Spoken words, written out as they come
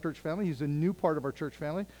church family. He's a new part of our church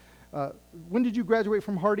family. When did you graduate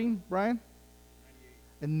from Harding, Brian?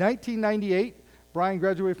 In 1998, Brian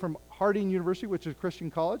graduated from Harding University, which is a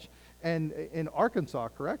Christian college, and in Arkansas,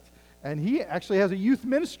 correct? And he actually has a youth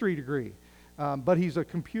ministry degree, but he's a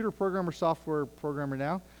computer programmer, software programmer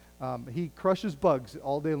now. He crushes bugs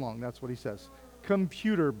all day long. That's what he says,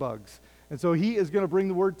 computer bugs. And so he is going to bring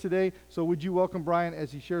the word today. So would you welcome Brian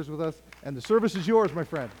as he shares with us? And the service is yours, my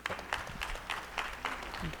friend.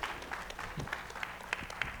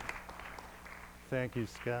 Thank you,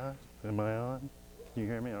 Scott. Am I on? Can you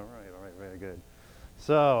hear me? All right, very good.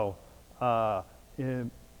 So,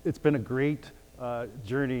 it's been a great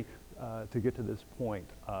journey to get to this point.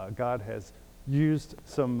 God has used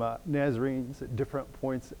some Nazarenes at different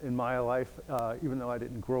points in my life, even though I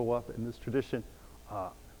didn't grow up in this tradition.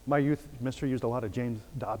 My youth ministry used a lot of James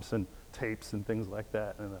Dobson tapes and things like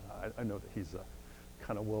that, and I know that he's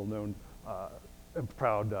kind of well-known and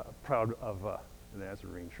proud of the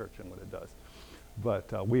Nazarene Church and what it does.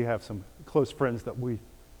 But we have some close friends that we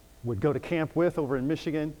would go to camp with over in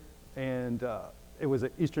Michigan, and it was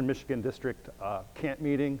an Eastern Michigan District camp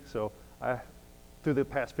meeting. So through the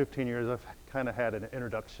past 15 years, I've kind of had an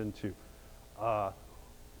introduction to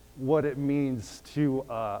what it means to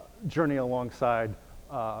journey alongside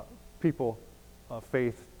people of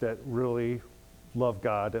faith that really love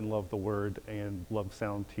God and love the Word and love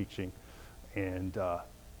sound teaching. And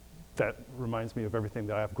that reminds me of everything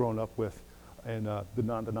that I've grown up with and the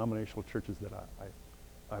non-denominational churches that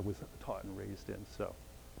I was taught and raised in. So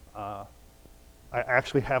I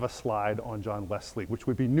actually have a slide on John Wesley, which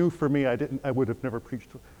would be new for me. I would have never preached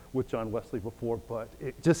with John Wesley before, but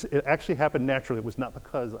it actually happened naturally. It was not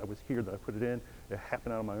because I was here that I put it in. It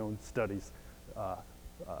happened out of my own studies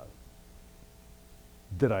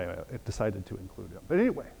that I decided to include him. But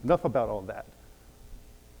anyway, enough about all that.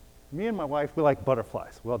 Me and my wife, we like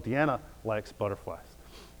butterflies. Well, Deanna likes butterflies.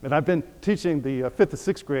 And I've been teaching the 5th to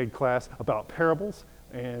 6th grade class about parables,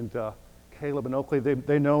 and Caleb and Oakley,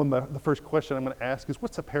 they know, and the first question I'm going to ask is,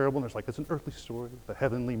 what's a parable? And there's like, it's an earthly story with a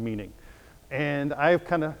heavenly meaning. And I've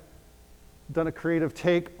kind of done a creative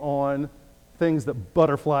take on things that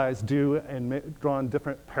butterflies do and drawn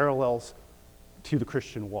different parallels to the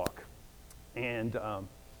Christian walk. And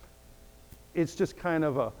it's just kind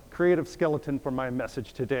of a creative skeleton for my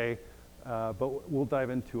message today, but we'll dive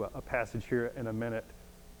into a passage here in a minute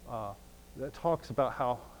that talks about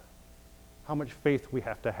how much faith we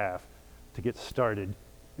have to get started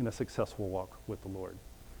in a successful walk with the Lord.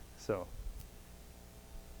 So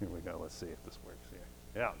here we go. Let's see if this works here.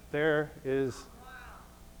 Yeah, there is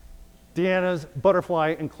Deanna's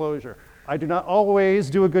butterfly enclosure. I do not always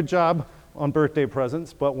do a good job on birthday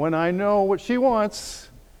presents, but when I know what she wants,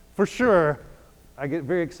 for sure, I get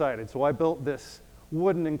very excited. So I built this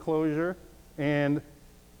wooden enclosure, and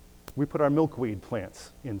we put our milkweed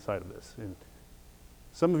plants inside of this. And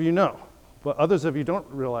some of you know, but others of you don't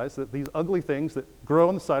realize that these ugly things that grow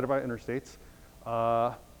on the side of our interstates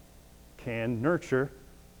can nurture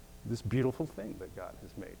this beautiful thing that God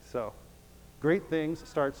has made. So great things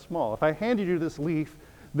start small. If I handed you this leaf,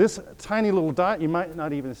 this tiny little dot, you might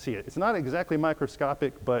not even see it. It's not exactly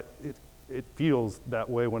microscopic, but it feels that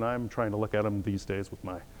way when I'm trying to look at them these days with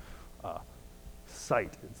my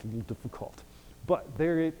sight. It's a little difficult. But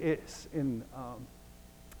there it is. And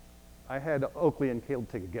I had Oakley and Caleb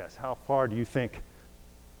take a guess. How far do you think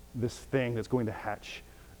this thing that's going to hatch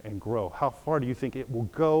and grow, how far do you think it will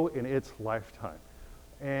go in its lifetime?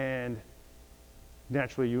 And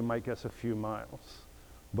naturally, you might guess a few miles.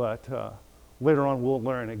 But later on, we'll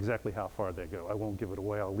learn exactly how far they go. I won't give it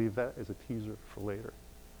away. I'll leave that as a teaser for later.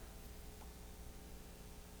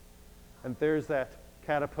 And there's that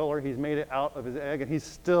caterpillar. He's made it out of his egg, and he's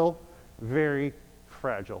still very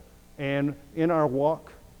fragile. And in our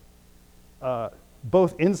walk,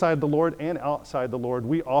 both inside the Lord and outside the Lord,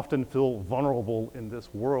 we often feel vulnerable in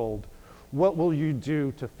this world. What will you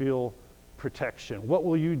do to feel protection? What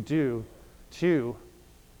will you do to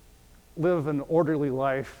live an orderly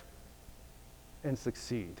life and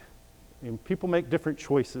succeed? And people make different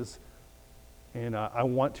choices, and I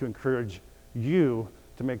want to encourage you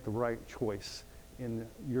to make the right choice in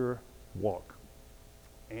your walk.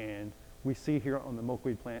 And we see here on the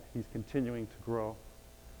milkweed plant, he's continuing to grow.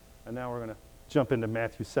 And now we're going to jump into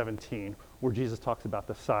Matthew 17, where Jesus talks about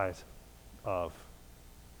the size of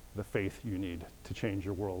the faith you need to change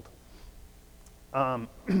your world. And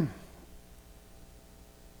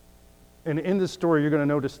in this story, you're going to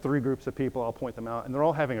notice 3 groups of people. I'll point them out, and they're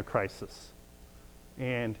all having a crisis.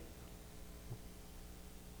 And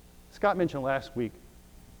Scott mentioned last week,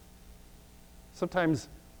 sometimes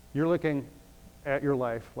you're looking at your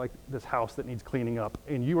life, like this house that needs cleaning up,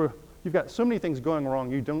 and you've got so many things going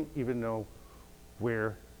wrong, you don't even know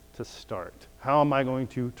where to start. How am I going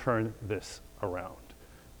to turn this around?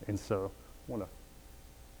 And so I want to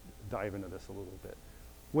dive into this a little bit.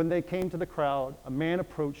 When they came to the crowd, a man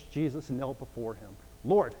approached Jesus and knelt before him.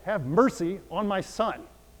 Lord, have mercy on my son.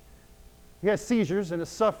 He has seizures and is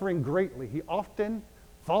suffering greatly. He often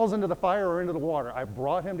falls into the fire or into the water. I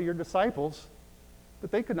brought him to your disciples, but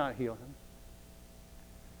they could not heal him.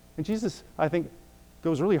 And Jesus, I think,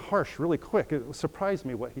 goes really harsh, really quick. It surprised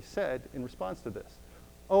me what he said in response to this.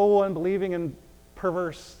 Oh, unbelieving and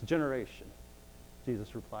perverse generation,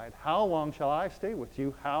 Jesus replied, how long shall I stay with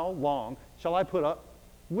you? How long shall I put up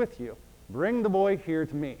with you? Bring the boy here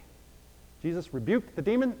to me. Jesus rebuked the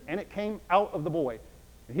demon, and it came out of the boy.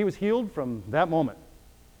 And he was healed from that moment.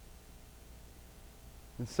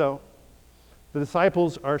 And so the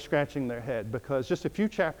disciples are scratching their head because just a few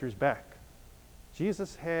chapters back,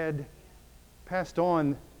 Jesus had passed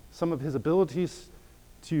on some of his abilities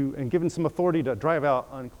and given some authority to drive out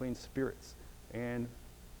unclean spirits. And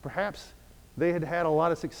perhaps they had had a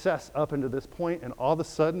lot of success up until this point, and all of a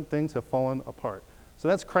sudden things have fallen apart. So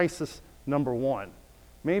that's crisis number one.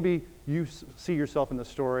 Maybe you see yourself in the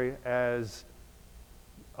story as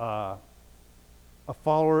a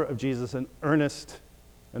follower of Jesus, an earnest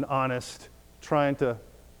and honest, trying to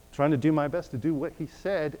do my best to do what he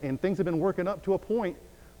said, and things have been working up to a point,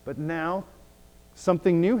 but now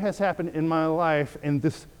something new has happened in my life, and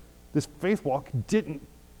this faith walk didn't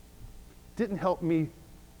help me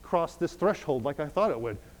cross this threshold like I thought it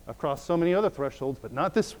would. I've crossed so many other thresholds, but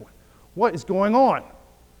not this one. What is going on?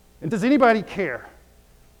 And does anybody care?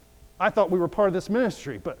 I thought we were part of this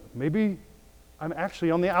ministry, but maybe I'm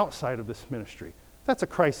actually on the outside of this ministry. That's a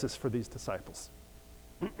crisis for these disciples.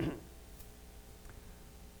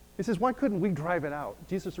 He says, why couldn't we drive it out?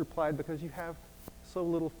 Jesus replied, because you have so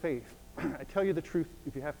little faith. I tell you the truth,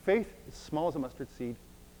 if you have faith as small as a mustard seed,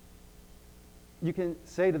 you can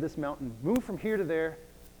say to this mountain, move from here to there,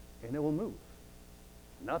 and it will move.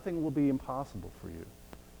 Nothing will be impossible for you.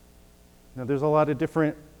 Now, there's a lot of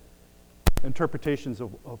different interpretations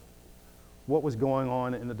of what was going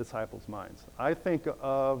on in the disciples' minds. I think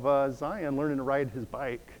of Zion learning to ride his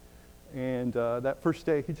bike, and that first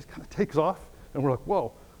day he just kind of takes off, and we're like,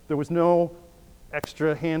 whoa, there was no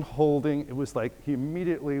extra hand holding. It was like he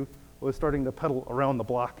immediately was starting to pedal around the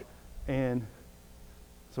block, and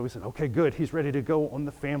so we said, okay, good, he's ready to go on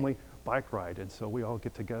the family bike ride. And so we all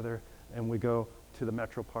get together and we go to the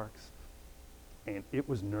metro parks, and it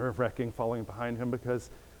was nerve-wracking following behind him because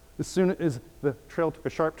as soon as the trail took a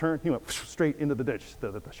sharp turn, he went straight into the ditch.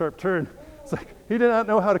 The sharp turn, it's like he did not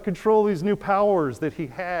know how to control these new powers that he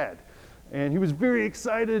had. And he was very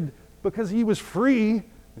excited because he was free,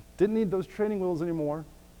 didn't need those training wheels anymore,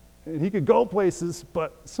 and he could go places,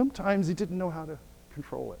 but sometimes he didn't know how to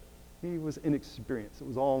control it. He was inexperienced. It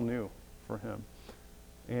was all new for him.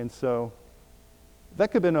 And so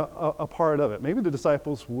that could have been a part of it. Maybe the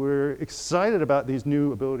disciples were excited about these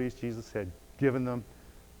new abilities Jesus had given them,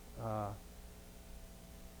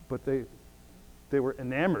 but they were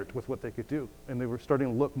enamored with what they could do, and they were starting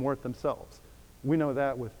to look more at themselves. We know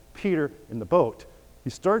that with Peter in the boat. He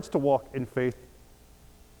starts to walk in faith,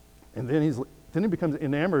 and then he becomes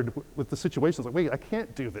enamored with the situation. He's like, wait, I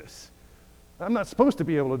can't do this. I'm not supposed to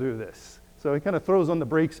be able to do this. So he kind of throws on the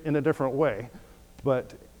brakes in a different way.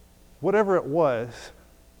 But whatever it was,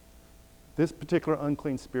 this particular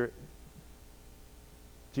unclean spirit,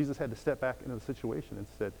 Jesus had to step back into the situation and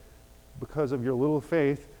said, because of your little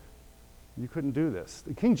faith, you couldn't do this.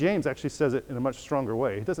 The King James actually says it in a much stronger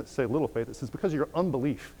way. He doesn't say little faith. It says, because of your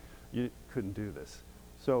unbelief, you couldn't do this.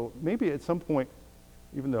 So maybe at some point,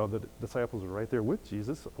 even though the disciples were right there with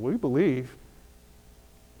Jesus, we believe,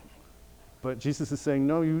 but Jesus is saying,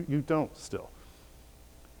 no, you don't still.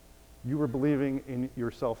 You were believing in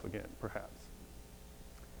yourself again, perhaps.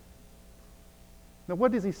 Now,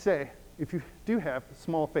 what does he say if you do have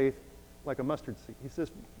small faith like a mustard seed? He says,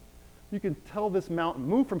 you can tell this mountain,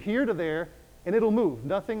 move from here to there, and it'll move.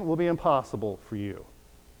 Nothing will be impossible for you.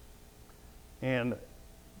 And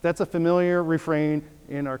that's a familiar refrain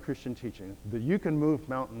in our Christian teaching, that you can move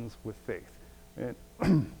mountains with faith.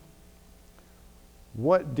 And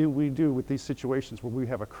what do we do with these situations where we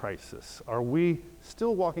have a crisis? Are we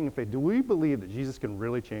still walking in faith? Do we believe that Jesus can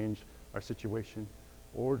really change our situation?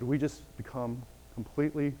 Or do we just become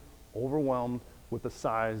completely overwhelmed with the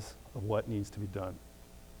size of what needs to be done?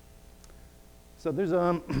 So there's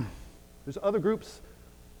other groups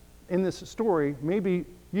in this story. Maybe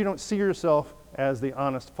you don't see yourself as the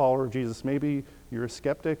honest follower of Jesus. Maybe you're a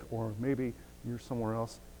skeptic, or maybe you're somewhere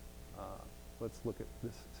else. let's look at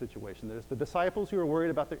this situation. There's the disciples who are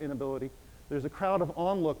worried about their inability. There's a crowd of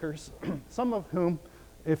onlookers, some of whom,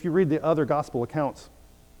 if you read the other gospel accounts,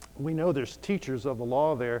 we know there's teachers of the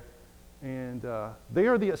law there, and they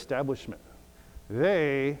are the establishment.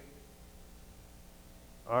 They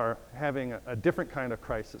are having a different kind of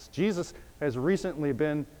crisis. Jesus has recently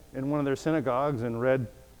been in one of their synagogues and read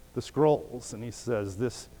the scrolls, and he says,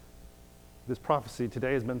 this prophecy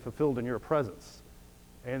today has been fulfilled in your presence.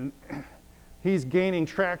 And he's gaining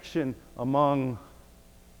traction among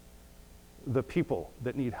the people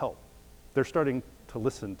that need help. They're starting to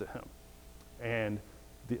listen to him. And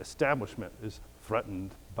the establishment is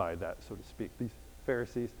threatened by that, so to speak. These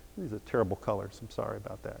Pharisees, these are terrible colors. I'm sorry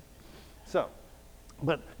about that. So,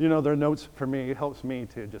 but their notes for me, it helps me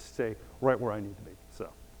to just stay right where I need to be. So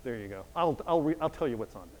there you go. I'll tell you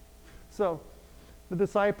what's on there. So the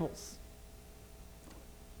disciples,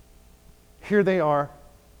 here they are,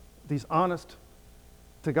 these honest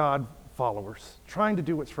to God followers, trying to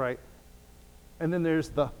do what's right. And then there's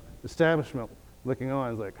the establishment looking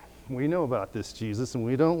on. It's like, we know about this Jesus, and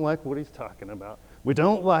we don't like what he's talking about. We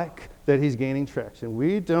don't like that he's gaining traction.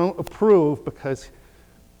 We don't approve because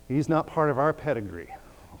he's not part of our pedigree.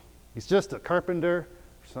 He's just a carpenter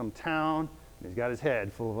from some town, and he's got his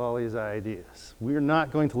head full of all these ideas. We're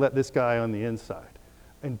not going to let this guy on the inside.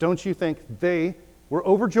 And don't you think they were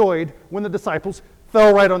overjoyed when the disciples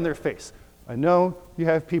fell right on their face? I know you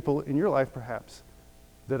have people in your life, perhaps,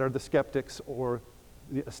 that are the skeptics or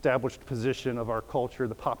the established position of our culture,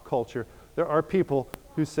 the pop culture. There are people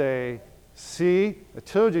who say, see, I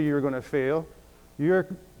told you were going to fail. Your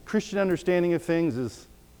Christian understanding of things is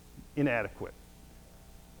inadequate.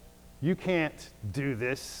 You can't do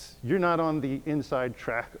this. You're not on the inside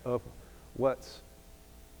track of what's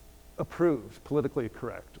approved, politically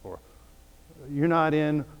correct, or you're not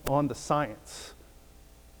in on the science.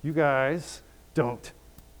 You guys don't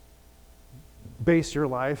base your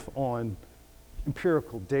life on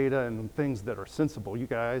empirical data and things that are sensible. You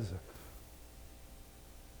guys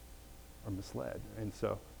are misled. And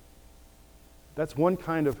so that's one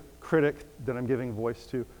kind of critic that I'm giving voice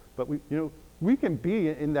to. But we can be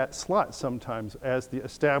in that slot sometimes as the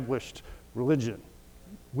established religion.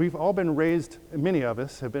 We've all been raised, many of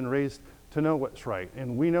us have been raised to know what's right.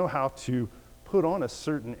 And we know how to put on a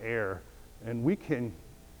certain air. And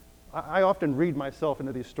I often read myself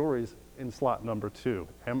into these stories in slot number 2.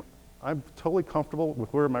 I'm totally comfortable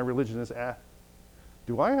with where my religion is at.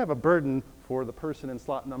 Do I have a burden for the person in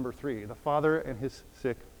slot number 3, the father and his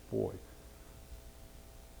sick boy?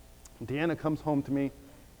 Deanna comes home to me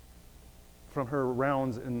from her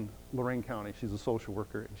rounds in Lorain County. She's a social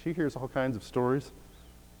worker. And she hears all kinds of stories.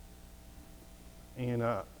 And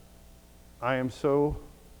I am so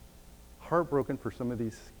heartbroken for some of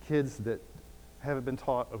these kids that haven't been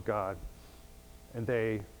taught of God. And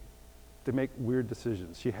they make weird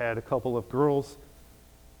decisions. She had a couple of girls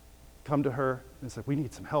come to her and said, we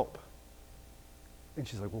need some help. And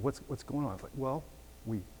she's like, well, what's going on? I was like, well,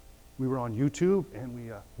 we were on YouTube and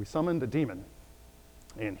we summoned a demon.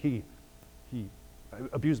 And he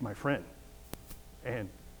abused my friend. And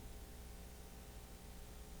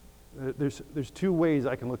there's 2 ways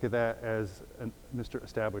I can look at that as Mr.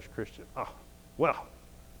 Established Christian. Well,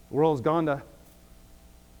 the world's gone to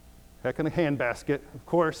heck in a handbasket. Of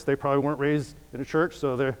course, they probably weren't raised in a church,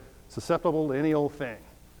 so they're susceptible to any old thing.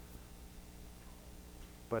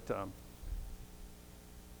 But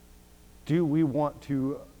do we want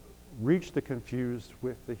to reach the confused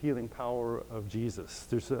with the healing power of Jesus?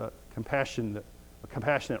 There's a compassionate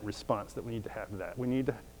response that we need to have to that. We need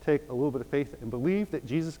to take a little bit of faith and believe that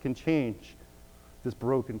Jesus can change this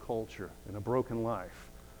broken culture and a broken life.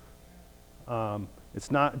 It's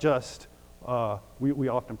not just we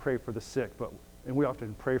often pray for the sick, and we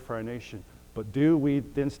often pray for our nation. But do we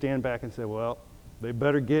then stand back and say, well, they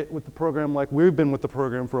better get with the program like we've been with the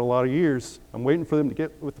program for a lot of years. I'm waiting for them to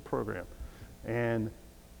get with the program. And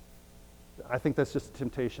I think that's just a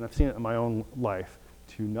temptation. I've seen it in my own life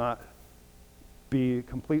to not be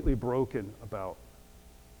completely broken about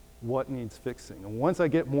what needs fixing. And once I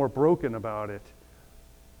get more broken about it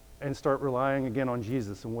and start relying again on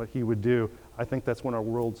Jesus and what he would do, I think that's when our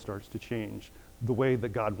world starts to change the way that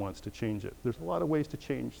God wants to change it. There's a lot of ways to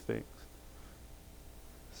change things.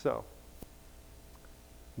 So,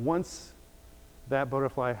 once that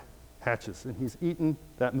butterfly hatches and he's eaten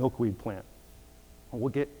that milkweed plant, and we'll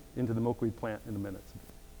get into the milkweed plant in a minute. It's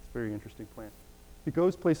a very interesting plant. It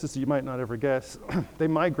goes places that you might not ever guess. They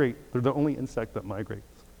migrate. They're the only insect that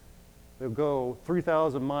migrates. They'll go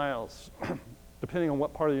 3,000 miles, depending on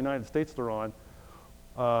what part of the United States they're on.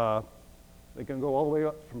 They can go all the way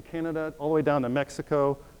up from Canada, all the way down to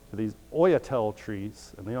Mexico, to these Oyatel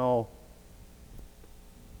trees, and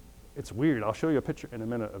it's weird. I'll show you a picture in a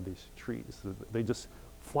minute of these trees. They just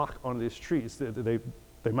flock onto these trees. They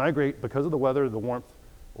migrate because of the weather, the warmth,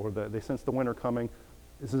 or they sense the winter coming.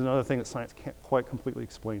 This is another thing that science can't quite completely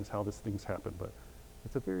explain how these things happen, but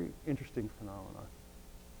it's a very interesting phenomenon.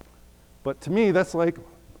 But to me, that's like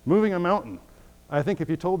moving a mountain. I think if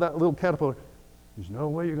you told that little caterpillar, there's no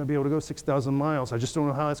way you're going to be able to go 6,000 miles. I just don't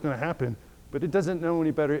know how that's going to happen. But it doesn't know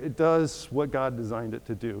any better. It does what God designed it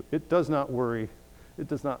to do. It does not worry. It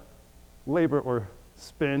does not labor or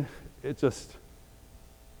spin. It just,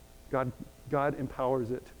 God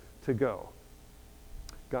empowers it to go.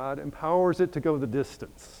 God empowers it to go the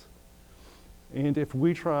distance. And if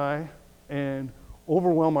we try and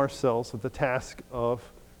overwhelm ourselves with the task of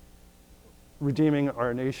redeeming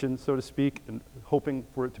our nation, so to speak, and hoping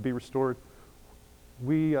for it to be restored,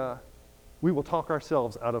 we will talk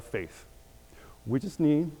ourselves out of faith. We just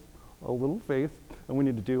need a little faith, and we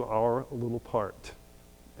need to do our little part.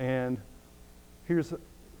 And here's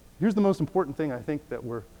the most important thing I think that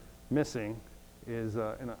we're missing is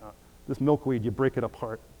this milkweed. You break it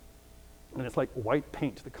apart, and it's like white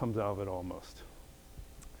paint that comes out of it almost.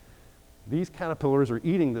 These caterpillars are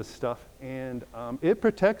eating this stuff, and it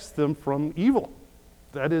protects them from evil.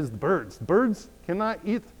 That is the birds. Birds cannot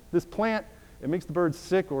eat this plant. It makes the birds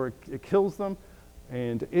sick, or it kills them,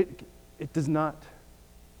 and it does not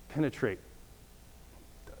penetrate.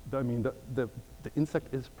 I mean, the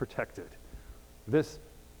insect is protected. This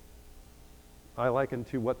I liken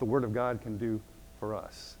to what the Word of God can do for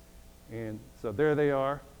us. And so there they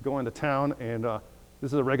are, going to town, and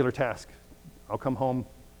this is a regular task. I'll come home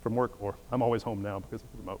from work, or I'm always home now because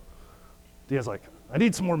it's remote. Dia's like, I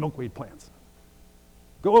need some more milkweed plants.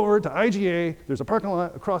 Go over to IGA, there's a parking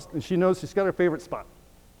lot across, and she knows she's got her favorite spot.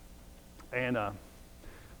 And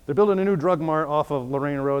they're building a new drug mart off of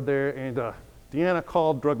Lorraine Road there, and Deanna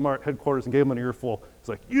called Drug Mart headquarters and gave them an earful. It's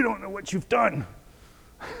like, you don't know what you've done.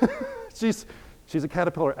 She's a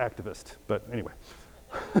caterpillar activist, but anyway.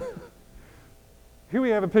 Here we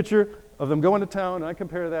have a picture of them going to town, and I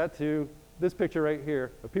compare that to this picture right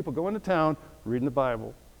here of people going to town, reading the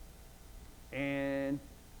Bible. And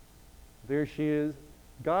there she is,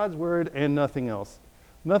 God's Word and nothing else.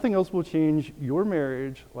 Nothing else will change your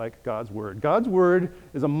marriage like God's Word. God's Word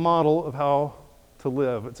is a model of how to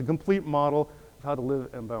live. It's a complete model of how to live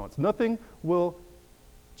in balance. Nothing will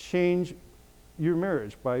change your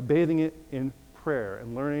marriage by bathing it in prayer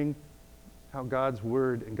and learning how God's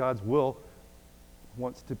Word and God's will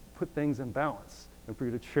wants to put things in balance and for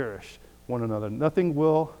you to cherish one another. Nothing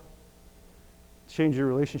will change your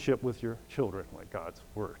relationship with your children like God's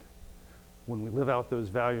Word. When we live out those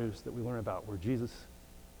values that we learn about, where Jesus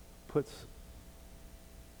puts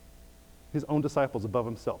his own disciples above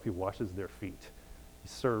himself. He washes their feet. He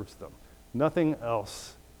serves them. Nothing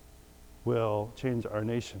else will change our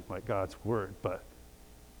nation like God's Word, but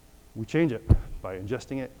we change it by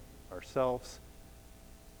ingesting it ourselves,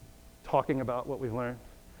 talking about what we've learned.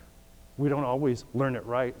 We don't always learn it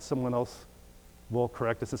right. Someone else will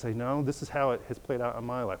correct us and say, no, this is how it has played out in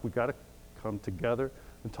my life. We've got to come together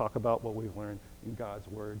and talk about what we've learned in God's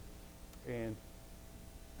Word. And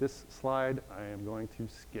this slide I am going to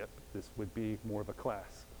skip. This would be more of a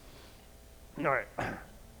class. All right.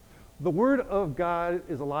 The Word of God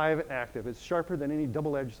is alive and active. It's sharper than any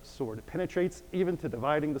double-edged sword. It penetrates even to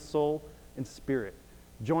dividing the soul and spirit,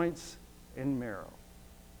 joints and marrow.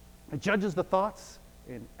 It judges the thoughts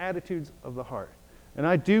and attitudes of the heart. And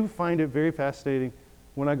I do find it very fascinating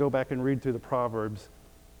when I go back and read through the Proverbs,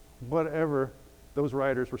 whatever those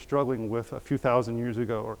writers were struggling with a few thousand years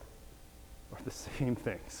ago are the same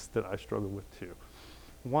things that I struggle with too.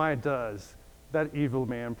 Why does that evil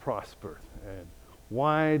man prosper? And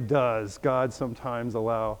why does God sometimes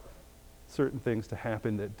allow certain things to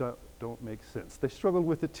happen that don't make sense? They struggle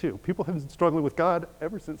with it too. People have been struggling with God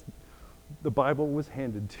ever since the Bible was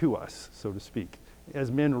handed to us, so to speak,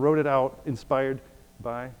 as men wrote it out, inspired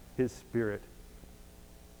by his Spirit.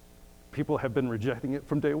 People have been rejecting it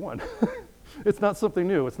from day one. It's not something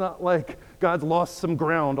new. It's not like God's lost some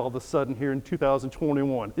ground all of a sudden here in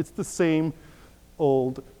 2021. It's the same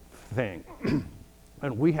old thing.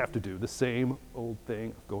 And we have to do the same old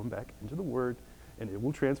thing of going back into the Word, and it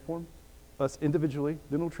will transform us individually,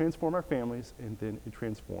 then it will transform our families, and then it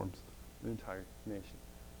transforms the entire nation.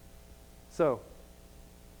 So,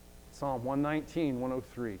 Psalm 119,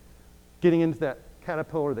 103, getting into that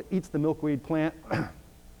caterpillar that eats the milkweed plant,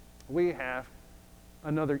 we have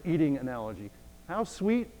another eating analogy. How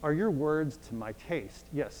sweet are your words to my taste?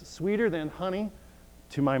 Yes, sweeter than honey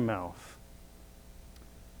to my mouth.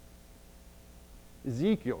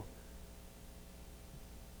 Ezekiel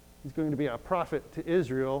He's going to be a prophet to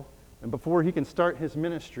Israel, and before he can start his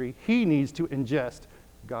ministry, he needs to ingest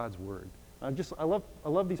God's word. I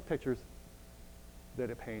love these pictures that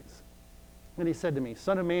it paints. And he said to me,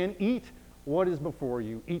 "Son of man, eat what is before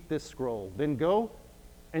you. Eat this scroll. Then go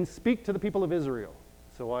and speak to the people of Israel."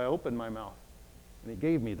 So I opened my mouth, and he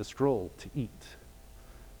gave me the scroll to eat.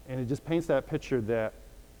 And it just paints that picture that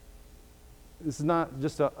this is not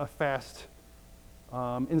just a fast,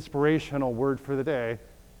 inspirational word for the day.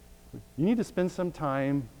 You need to spend some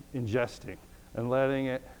time ingesting and letting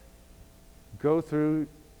it go through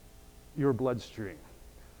your bloodstream.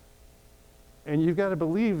 And you've got to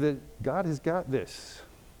believe that God has got this.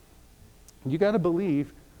 You got to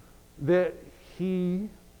believe that he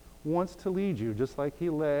wants to lead you, just like he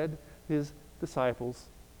led his disciples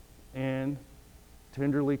and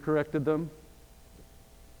tenderly corrected them.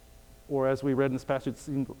 Or as we read in this passage, it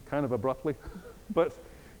seemed kind of abruptly, but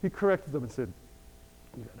he corrected them and said,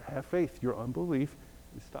 "You got to have faith. Your unbelief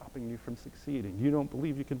is stopping you from succeeding. You don't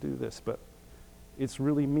believe you can do this, but it's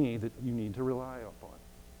really me that you need to rely upon."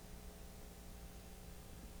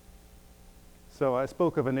 So I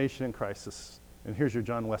spoke of a nation in crisis, and here's your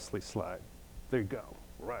John Wesley slide. There you go.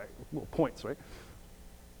 Right, little points, right?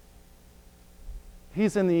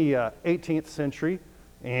 He's in the 18th century,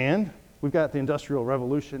 and we've got the Industrial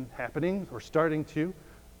Revolution happening, or starting to.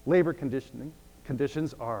 Labor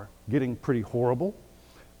conditions are getting pretty horrible.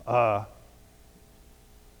 The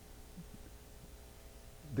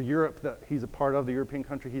Europe that he's a part of, the European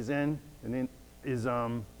country he's in, is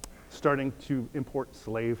starting to import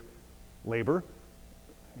slave labor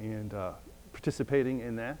and participating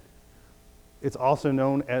in that. It's also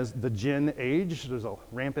known as the Gin Age. There's a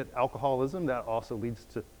rampant alcoholism that also leads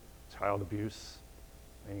to child abuse.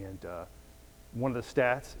 And one of the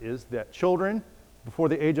stats is that children before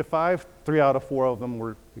the age of 5, 3 out of 4 of them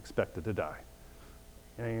were expected to die.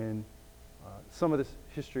 And some of this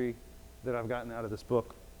history that I've gotten out of this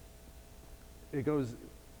book, it goes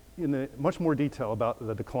in much more detail about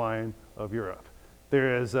the decline of Europe.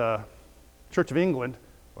 There is a Church of England,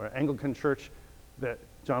 or Anglican church, that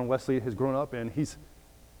John Wesley has grown up in.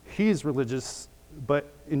 He's religious, but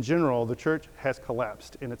in general, the church has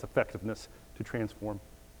collapsed in its effectiveness to transform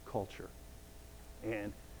culture.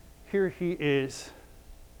 And here he is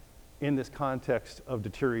in this context of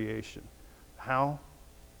deterioration. How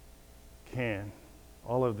can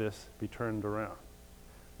all of this be turned around?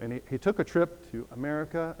 And he took a trip to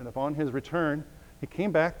America, and upon his return, he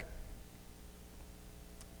came back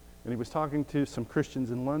and he was talking to some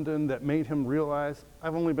Christians in London that made him realize,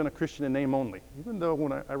 I've only been a Christian in name only. Even though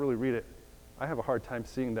when I really read it, I have a hard time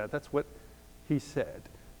seeing that. That's what he said.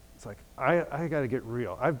 It's like, I got to get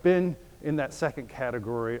real. I've been in that second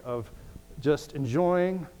category of just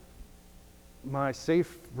enjoying my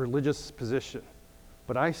safe religious position.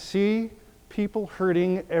 But I see people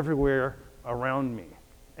hurting everywhere around me.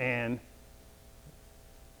 And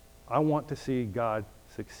I want to see God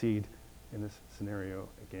succeed in this scenario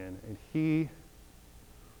again. And he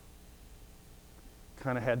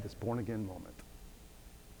kind of had this born again moment.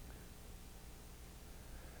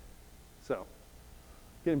 So,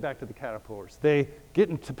 getting back to the caterpillars, they get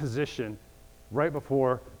into position right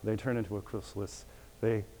before they turn into a chrysalis.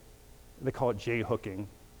 They call it J-hooking.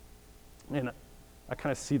 And I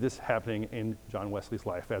kind of see this happening in John Wesley's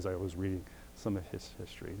life as I was reading some of his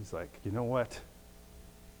history. He's like, you know what?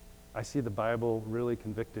 I see the Bible really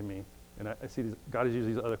convicting me. And I see God has used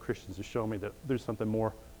these other Christians to show me that there's something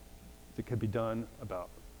more that could be done about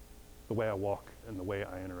the way I walk and the way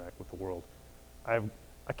I interact with the world. I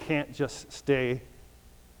can't just stay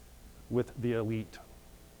with the elite,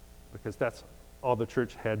 because that's all the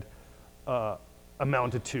church had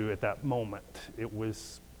amounted to at that moment. It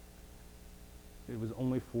was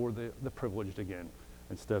only for the privileged again,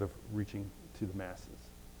 instead of reaching to the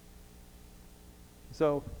masses.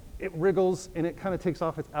 So it wriggles and it kind of takes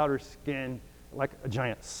off its outer skin like a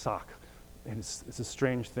giant sock. And it's a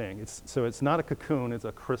strange thing. So it's not a cocoon, it's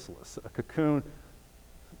a chrysalis. A cocoon,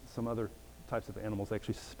 some other types of animals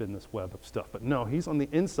actually spin this web of stuff. But no, he's on the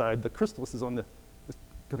inside. The chrysalis is going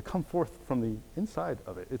to come forth from the inside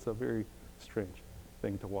of it. It's a very strange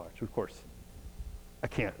thing to watch. Of course, I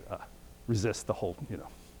can't resist the whole,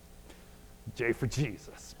 J for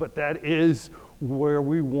Jesus. But that is where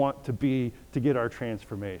we want to be to get our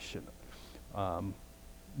transformation.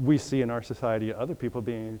 We see in our society other people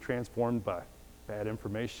being transformed by bad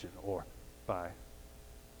information, or by,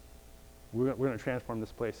 we're going to transform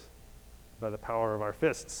this place by the power of our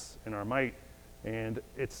fists and our might. And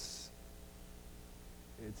it's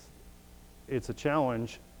a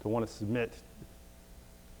challenge to want to submit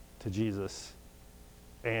to Jesus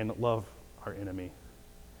and love our enemy.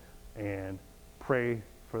 and pray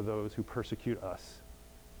for those who persecute us.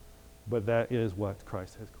 But that is what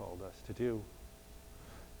Christ has called us to do.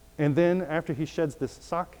 And then after he sheds this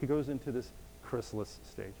sock, he goes into this chrysalis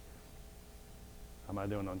stage. How am I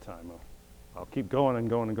doing on time? I'll keep going and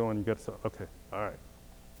going and going. You got to, okay, all right.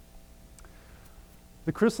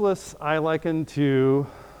 The chrysalis I liken to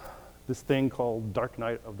this thing called dark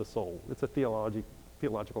night of the soul. It's a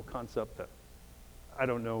theological concept that I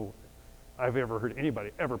don't know I've ever heard anybody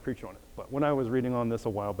ever preach on it. But when I was reading on this a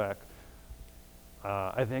while back,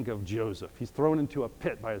 I think of Joseph. He's thrown into a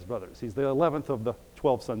pit by his brothers. He's the 11th of the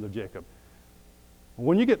 12 sons of Jacob.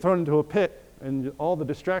 When you get thrown into a pit and all the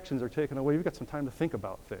distractions are taken away, you've got some time to think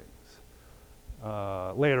about things.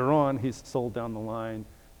 Later on, he's sold down the line.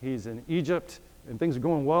 He's in Egypt, and things are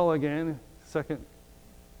going well again. He's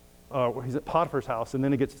at Potiphar's house, and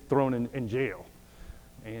then he gets thrown in jail.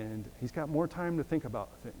 And he's got more time to think about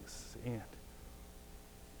things. And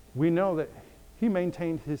we know that he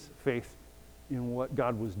maintained his faith in what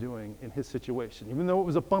God was doing in his situation. Even though it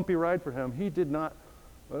was a bumpy ride for him, he did not,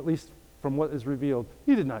 at least from what is revealed,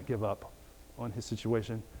 he did not give up on his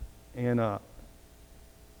situation. And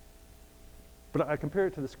but I compare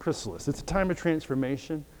it to this chrysalis. It's a time of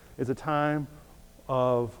transformation. It's a time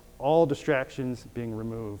of all distractions being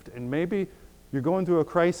removed. And maybe you're going through a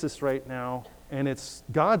crisis right now, and it's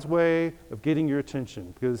God's way of getting your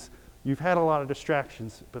attention because you've had a lot of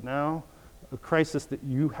distractions, but now a crisis that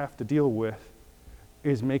you have to deal with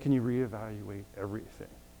is making you reevaluate everything.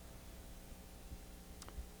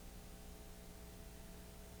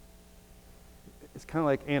 It's kind of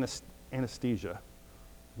like anesthesia.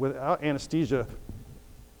 Without anesthesia,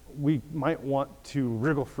 we might want to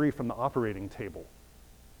wriggle free from the operating table.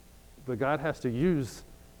 But God has to use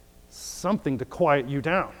something to quiet you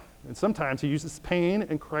down. And sometimes he uses pain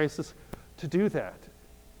and crisis to do that.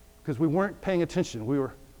 Because we weren't paying attention. We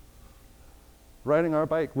were riding our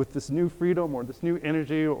bike with this new freedom or this new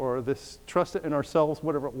energy or this trust in ourselves,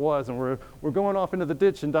 whatever it was, and we're going off into the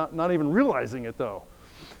ditch and not even realizing it though.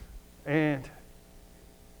 And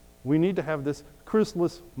we need to have this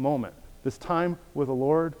chrysalis moment, this time with the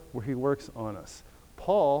Lord where he works on us.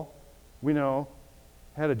 Paul, we know,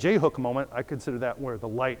 had a J-hook moment. I consider that where the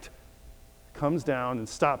light comes down and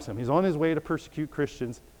stops him. He's on his way to persecute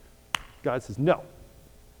Christians. God says, no.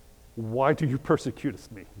 Why do you persecute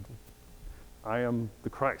me? I am the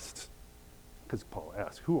Christ. Because Paul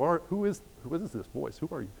asks, who is this voice? Who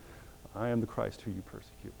are you? I am the Christ who you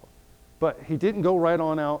persecute. Paul. But he didn't go right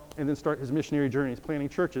on out and then start his missionary journey. He's planting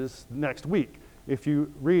churches next week. If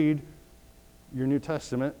you read your New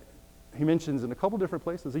Testament, he mentions in a couple different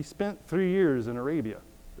places, he spent 3 years in Arabia.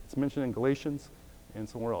 It's mentioned in Galatians and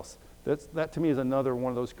somewhere else. That to me is another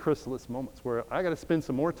one of those chrysalis moments where I got to spend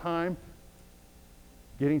some more time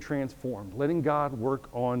getting transformed, letting God work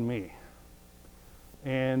on me.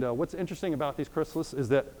 And what's interesting about these chrysalis is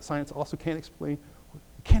that science also can't explain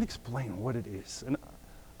what it is. And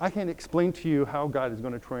I can't explain to you how God is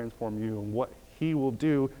going to transform you and what he will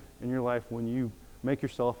do in your life when you make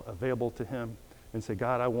yourself available to him and say,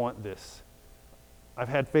 God, I want this. I've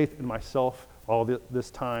had faith in myself all this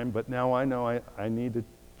time, but now I know I need to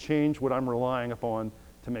change what I'm relying upon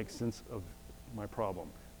to make sense of my problem.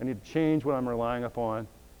 I need to change what I'm relying upon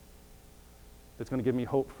that's going to give me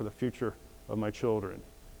hope for the future of my children.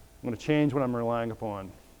 I'm going to change what I'm relying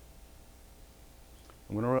upon.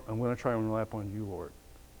 I'm going to try and rely upon you, Lord.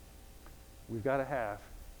 We've got to have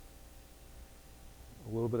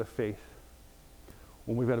a little bit of faith.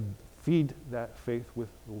 When we've got to feed that faith with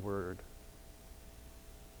the Word.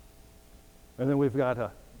 And then we've got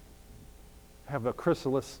to have a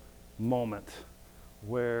chrysalis moment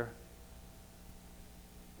where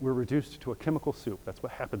we're reduced to a chemical soup. That's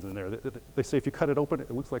what happens in there. They say if you cut it open,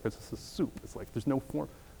 it looks like it's just a soup. It's like there's no form.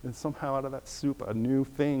 And somehow out of that soup, a new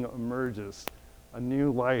thing emerges. A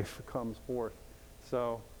new life comes forth.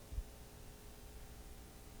 So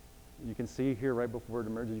you can see here right before it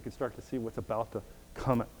emerges, you can start to see what's about to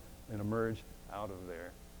come and emerge out of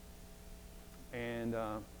there. And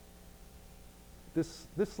this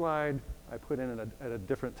slide I put in at a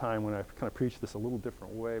different time when I kind of preached this a little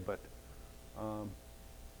different way, but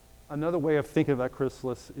another way of thinking of that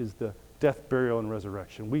chrysalis is the death, burial, and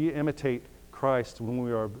resurrection. We imitate Christ when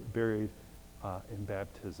we are buried in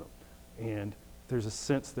baptism. And there's a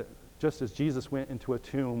sense that just as Jesus went into a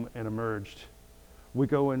tomb and emerged, we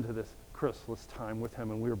go into this chrysalis time with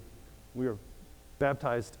him, and we are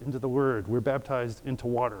baptized into the Word. We're baptized into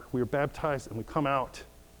water. We are baptized and we come out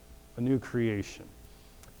a new creation.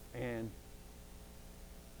 And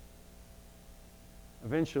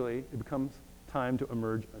eventually it becomes time to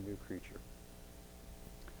emerge a new creature.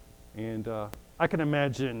 And I can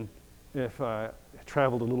imagine if I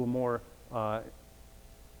traveled a little more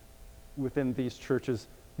within these churches,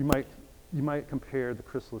 you might compare the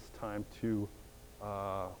chrysalis time to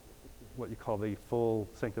what you call the full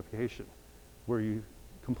sanctification, where you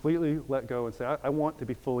completely let go and say, I want to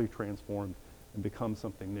be fully transformed and become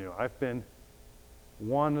something new. I've been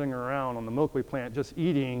wandering around on the milkweed plant, just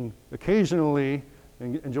eating occasionally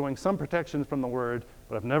and enjoying some protection from the word,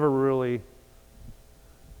 but I've never really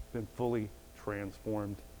been fully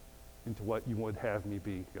transformed into what you would have me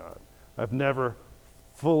be, God. I've never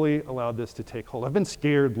fully allowed this to take hold. I've been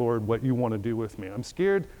scared, Lord, what you want to do with me. I'm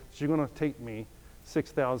scared that you're going to take me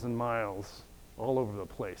 6,000 miles all over the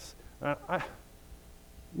place.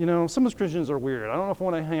 Some Christians are weird. I don't know if I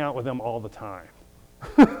want to hang out with them all the time.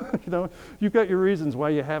 You've got your reasons why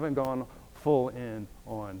you haven't gone full in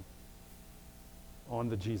on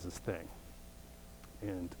the Jesus thing.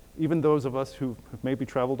 And even those of us who have maybe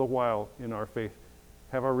traveled a while in our faith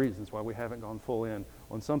have our reasons why we haven't gone full in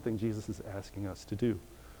on something Jesus is asking us to do.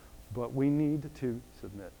 But we need to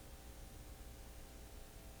submit.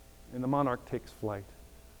 And the monarch takes flight.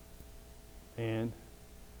 And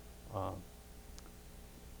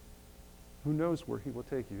who knows where he will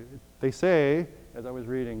take you? They say, as I was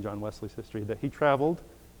reading John Wesley's history, that he traveled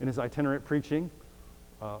in his itinerant preaching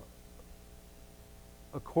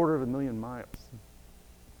 250,000 miles.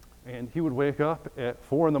 And he would wake up at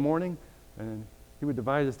 4 in the morning, and he would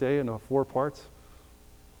divide his day into 4 parts.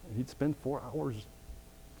 And he'd spend 4 hours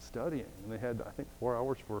studying. And they had, I think, 4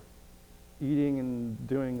 hours for eating and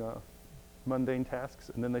doing mundane tasks.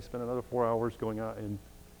 And then they spent another 4 hours going out and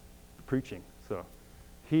preaching. So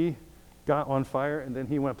he got on fire, and then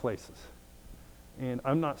he went places. And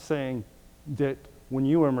I'm not saying that when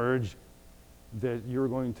you emerge that you're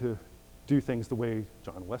going to do things the way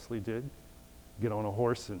John Wesley did, get on a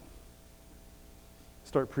horse and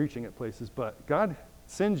start preaching at places, but God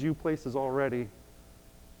sends you places already.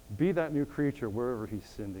 Be that new creature wherever he's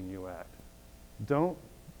sending you at. Don't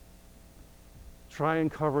try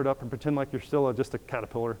and cover it up and pretend like you're still just a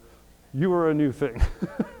caterpillar. You are a new thing.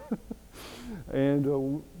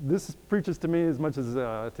 And this preaches to me as much as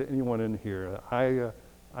to anyone in here.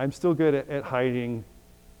 I'm still good at hiding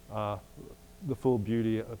the full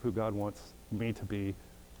beauty of who God wants me to be.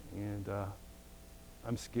 And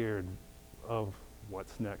I'm scared of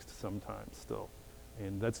what's next sometimes still.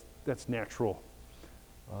 And that's natural.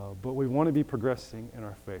 But we want to be progressing in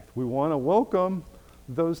our faith. We want to welcome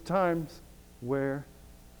those times where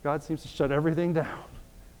God seems to shut everything down.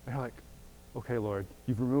 And you're like, okay, Lord,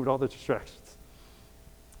 you've removed all the distractions.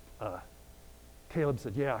 Caleb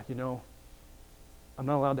said, yeah, I'm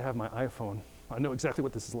not allowed to have my iPhone. I know exactly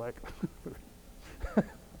what this is like.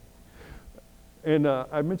 And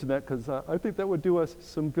I mentioned that because I think that would do us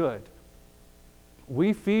some good.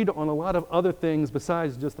 We feed on a lot of other things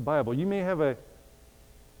besides just the Bible. You may have a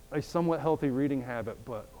somewhat healthy reading habit,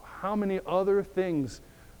 but how many other things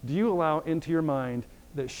do you allow into your mind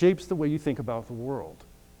that shapes the way you think about the world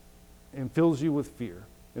and fills you with fear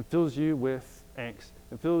and fills you with angst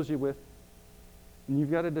and fills you with, and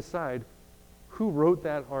you've got to decide who wrote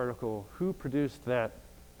that article, who produced that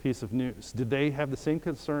piece of news. Did they have the same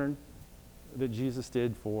concern that Jesus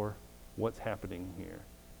did for what's happening here?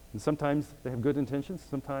 And sometimes they have good intentions,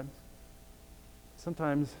 sometimes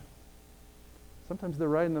they're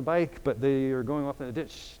riding a bike, but they are going off in a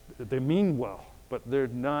ditch. They mean well, but they're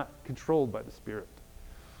not controlled by the Spirit.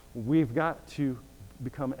 We've got to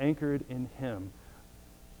become anchored in Him,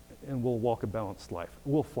 and we'll walk a balanced life.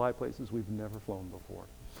 We'll fly places we've never flown before.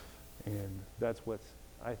 And that's what's,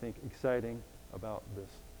 I think, exciting about this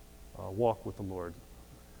walk with the Lord.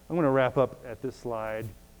 I'm going to wrap up at this slide,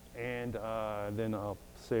 and then I'll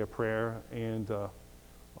say a prayer, and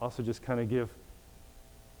also just kind of give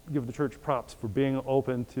the church props for being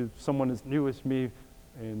open to someone as new as me.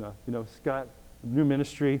 And, Scott, new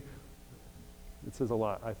ministry, it says a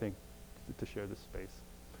lot, I think, to share this space.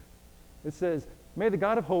 It says, may the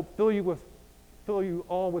God of hope fill you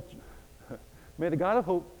all with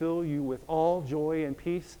joy and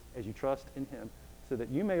peace as you trust in Him, so that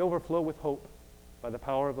you may overflow with hope by the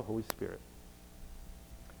power of the Holy Spirit.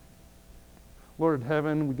 Lord in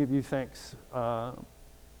heaven, we give you thanks.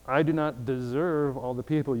 I do not deserve all the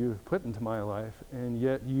people you've put into my life, and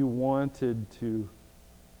yet you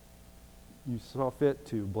saw fit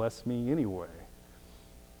to bless me anyway.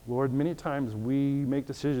 Lord, many times we make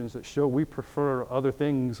decisions that show we prefer other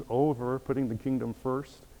things over putting the kingdom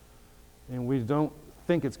first, and we don't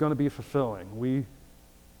think it's going to be fulfilling. We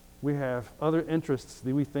have other interests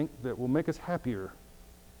that we think that will make us happier,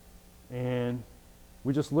 and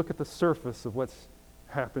we just look at the surface of what's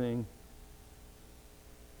happening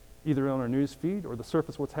either on our news feed or the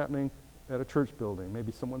surface what's happening at a church building.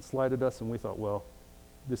 Maybe someone slighted us and we thought, well,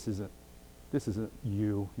 this isn't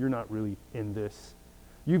you. You're not really in this.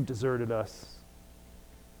 You've deserted us.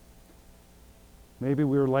 Maybe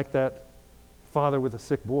we were like that father with a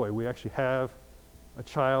sick boy. We actually have a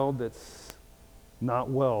child that's not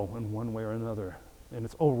well in one way or another, and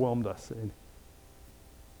it's overwhelmed us. And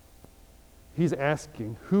he's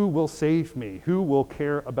asking, who will save me? Who will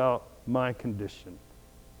care about my condition?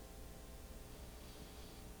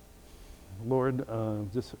 Lord,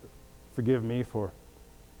 just forgive me for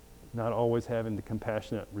not always having the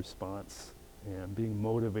compassionate response and being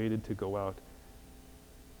motivated to go out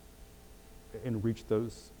and reach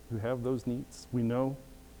those who have those needs. We know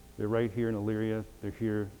they're right here in Elyria. They're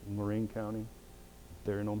here in Marin County.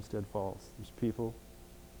 They're in Olmsted Falls. There's people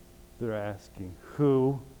that are asking,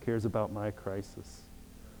 who cares about my crisis?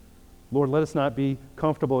 Lord, let us not be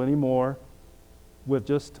comfortable anymore with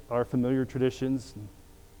just our familiar traditions,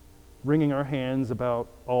 wringing our hands about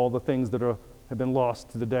all the things that have been lost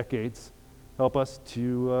through the decades. Help us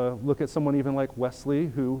to look at someone even like Wesley,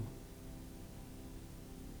 who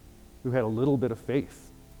had a little bit of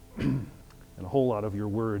faith and a whole lot of your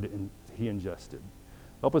word he ingested.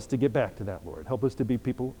 Help us to get back to that, Lord. Help us to be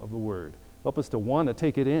people of the word. Help us to want to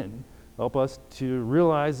take it in. Help us to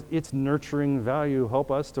realize its nurturing value.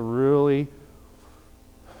 Help us to really,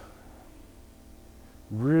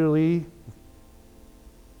 really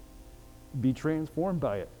be transformed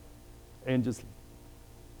by it and just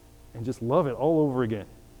love it all over again.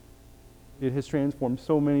 It has transformed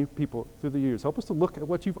so many people through the years. Help us to look at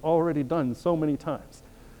what you've already done so many times.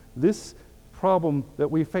 This problem that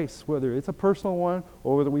we face, whether it's a personal one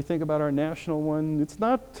or whether we think about our national one, it's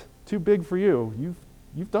not too big for you.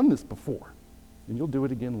 You've done this before, and you'll do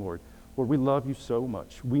it again, Lord. Lord, we love you so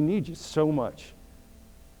much. We need you so much.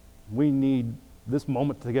 We need this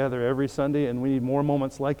moment together every Sunday, and we need more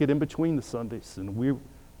moments like it in between the Sundays. And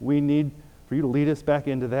we need for you to lead us back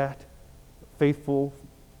into that faithful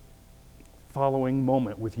following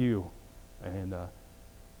moment with you. And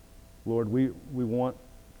Lord, we want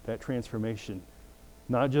that transformation,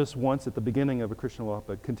 not just once at the beginning of a Christian walk,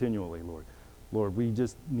 but continually, Lord. Lord, we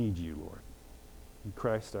just need you, Lord. In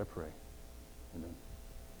Christ I pray. Amen.